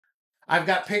I've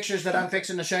got pictures that I'm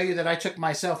fixing to show you that I took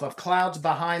myself of clouds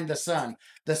behind the sun.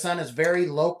 The sun is very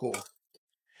local.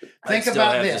 Think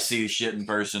about I'd this. have to see shit in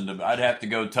person. I'd have to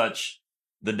go touch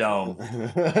the dome.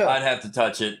 I'd have to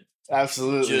touch it.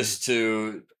 Absolutely. Just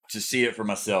to see it for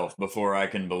myself before I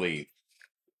can believe.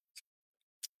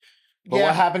 But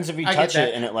what happens if you touch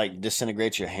it and it like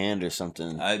disintegrates your hand or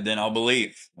something? Then I'll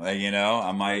believe.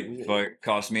 I might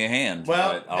cost me a hand.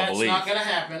 Well, but I'll that's believe. not going to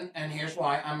happen, and here's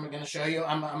why. I'm going to show you.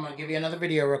 I'm going to give you another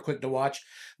video real quick to watch.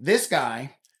 This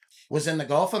guy was in the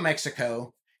Gulf of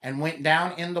Mexico and went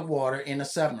down in the water in a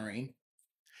submarine,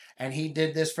 and he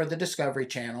did this for the Discovery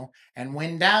Channel, and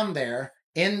went down there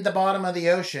in the bottom of the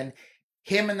ocean.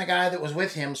 Him and the guy that was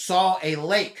with him saw a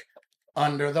lake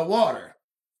under the water.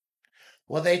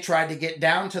 Well, they tried to get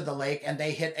down to the lake and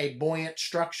they hit a buoyant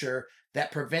structure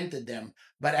that prevented them.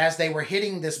 But as they were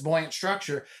hitting this buoyant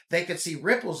structure, they could see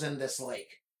ripples in this lake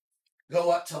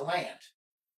go up to land.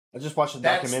 I just watched a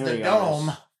documentary. That's the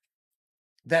dome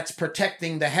that's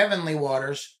protecting the heavenly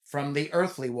waters from the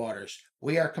earthly waters.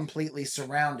 We are completely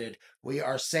surrounded. We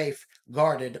are safe,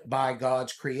 guarded by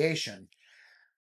God's creation.